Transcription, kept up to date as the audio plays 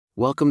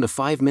Welcome to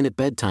 5-Minute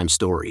Bedtime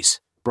Stories,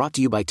 brought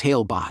to you by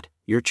Talebot,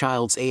 your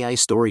child's AI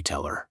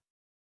storyteller.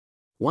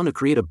 Want to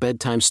create a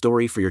bedtime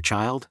story for your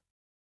child?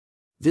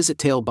 Visit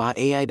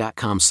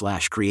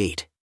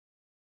talebotai.com/create.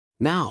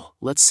 Now,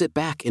 let's sit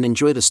back and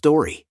enjoy the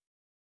story.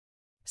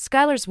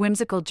 Skylar's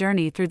whimsical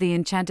journey through the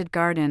Enchanted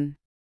Garden.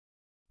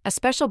 A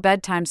special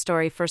bedtime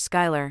story for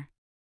Skylar.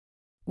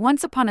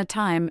 Once upon a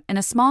time, in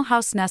a small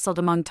house nestled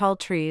among tall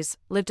trees,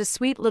 lived a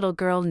sweet little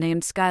girl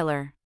named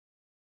Skylar.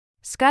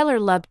 Skylar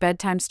loved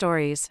bedtime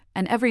stories,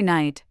 and every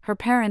night, her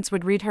parents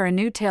would read her a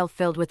new tale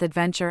filled with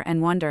adventure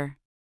and wonder.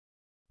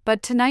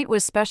 But tonight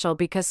was special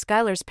because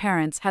Skylar's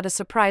parents had a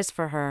surprise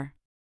for her.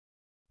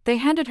 They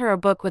handed her a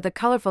book with a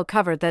colorful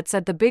cover that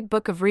said The Big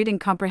Book of Reading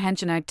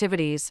Comprehension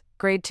Activities,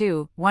 Grade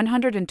 2,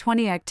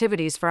 120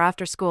 Activities for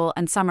After School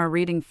and Summer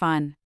Reading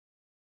Fun.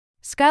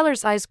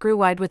 Skylar's eyes grew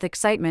wide with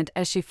excitement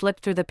as she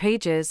flipped through the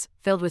pages,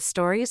 filled with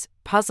stories,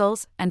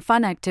 puzzles, and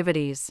fun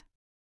activities.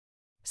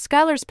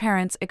 Skylar's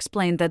parents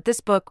explained that this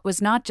book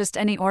was not just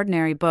any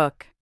ordinary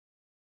book.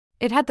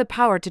 It had the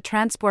power to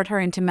transport her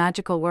into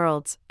magical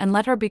worlds and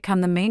let her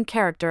become the main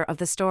character of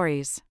the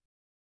stories.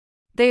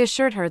 They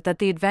assured her that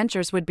the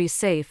adventures would be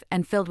safe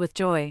and filled with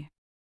joy.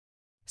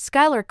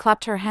 Skylar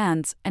clapped her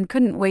hands and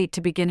couldn't wait to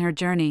begin her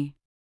journey.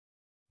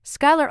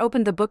 Skylar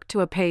opened the book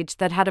to a page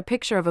that had a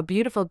picture of a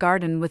beautiful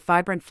garden with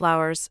vibrant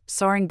flowers,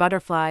 soaring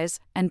butterflies,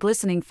 and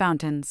glistening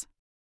fountains.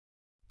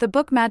 The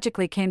book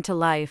magically came to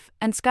life,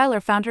 and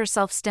Skylar found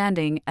herself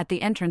standing at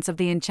the entrance of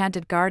the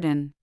Enchanted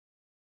Garden.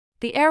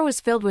 The air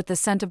was filled with the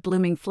scent of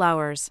blooming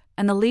flowers,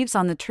 and the leaves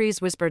on the trees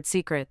whispered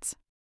secrets.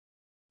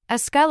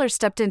 As Skylar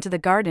stepped into the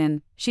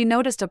garden, she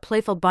noticed a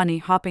playful bunny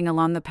hopping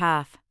along the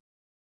path.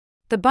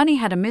 The bunny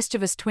had a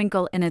mischievous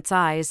twinkle in its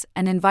eyes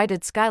and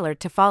invited Skylar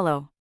to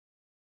follow.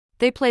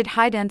 They played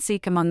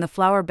hide-and-seek among the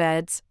flower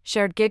beds,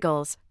 shared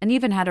giggles, and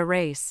even had a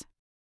race.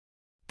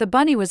 The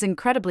bunny was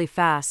incredibly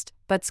fast,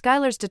 but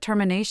Skylar's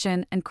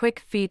determination and quick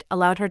feet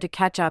allowed her to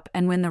catch up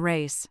and win the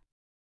race.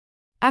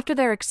 After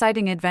their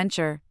exciting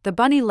adventure, the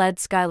bunny led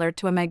Skylar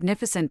to a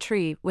magnificent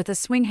tree with a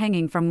swing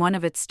hanging from one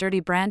of its sturdy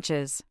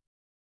branches.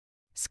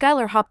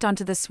 Skylar hopped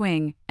onto the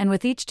swing, and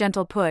with each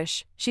gentle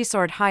push, she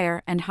soared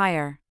higher and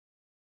higher.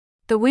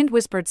 The wind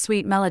whispered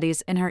sweet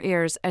melodies in her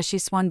ears as she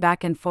swung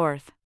back and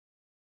forth.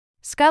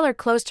 Skylar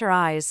closed her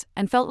eyes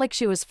and felt like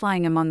she was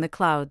flying among the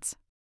clouds.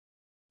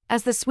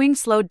 As the swing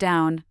slowed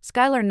down,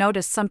 Skylar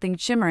noticed something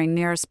shimmering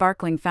near a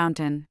sparkling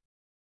fountain.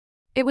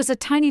 It was a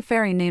tiny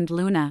fairy named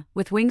Luna,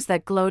 with wings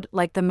that glowed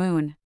like the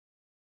moon.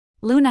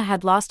 Luna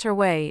had lost her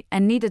way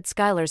and needed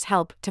Skylar's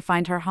help to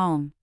find her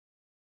home.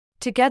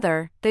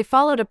 Together, they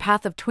followed a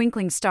path of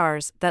twinkling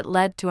stars that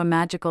led to a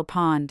magical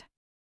pond.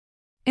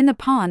 In the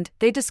pond,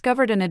 they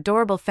discovered an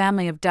adorable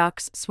family of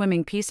ducks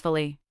swimming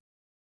peacefully.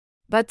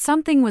 But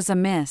something was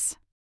amiss.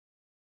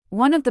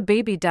 One of the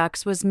baby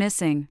ducks was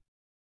missing.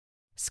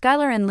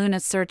 Skylar and Luna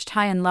searched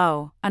high and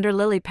low, under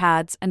lily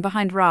pads and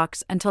behind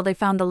rocks until they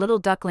found the little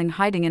duckling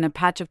hiding in a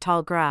patch of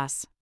tall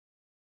grass.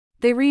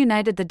 They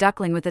reunited the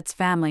duckling with its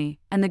family,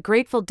 and the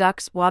grateful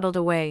ducks waddled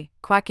away,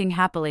 quacking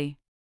happily.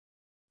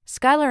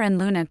 Skylar and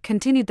Luna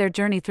continued their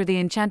journey through the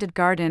Enchanted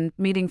Garden,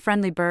 meeting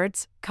friendly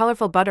birds,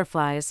 colorful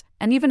butterflies,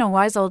 and even a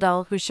wise old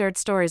owl who shared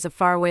stories of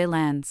faraway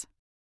lands.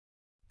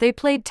 They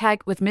played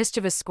tag with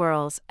mischievous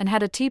squirrels and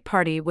had a tea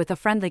party with a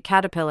friendly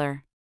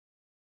caterpillar.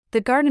 The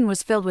garden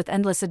was filled with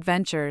endless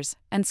adventures,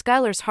 and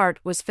Skylar's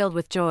heart was filled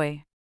with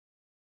joy.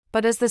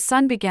 But as the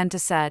sun began to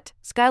set,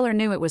 Skylar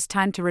knew it was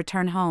time to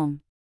return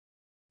home.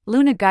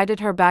 Luna guided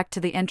her back to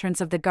the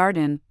entrance of the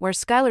garden, where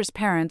Skylar's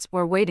parents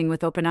were waiting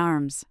with open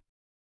arms.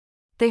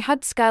 They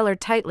hugged Skylar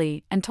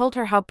tightly and told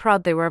her how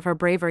proud they were of her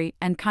bravery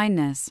and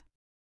kindness.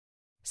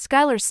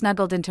 Skylar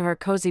snuggled into her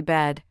cozy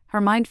bed, her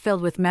mind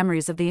filled with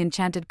memories of the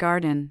Enchanted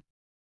Garden.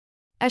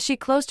 As she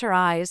closed her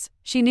eyes,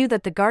 she knew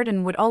that the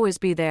garden would always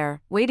be there,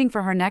 waiting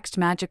for her next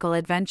magical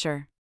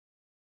adventure.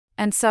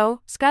 And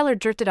so, Skylar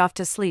drifted off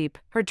to sleep,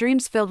 her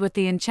dreams filled with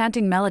the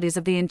enchanting melodies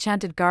of the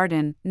Enchanted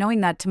Garden,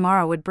 knowing that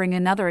tomorrow would bring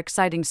another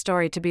exciting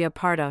story to be a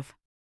part of.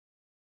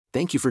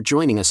 Thank you for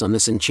joining us on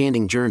this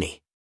enchanting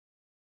journey.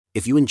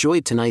 If you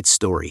enjoyed tonight's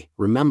story,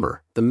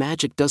 remember, the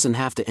magic doesn't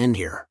have to end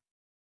here.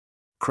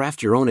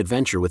 Craft your own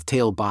adventure with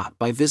Talebot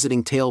by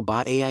visiting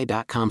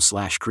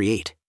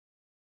talebotai.com/create.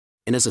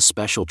 And as a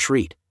special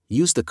treat,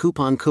 use the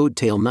coupon code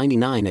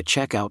TALE99 at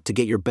checkout to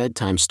get your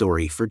bedtime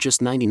story for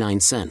just 99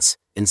 cents,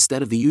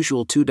 instead of the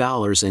usual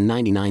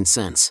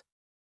 $2.99.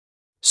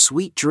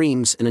 Sweet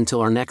dreams, and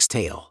until our next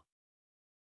tale.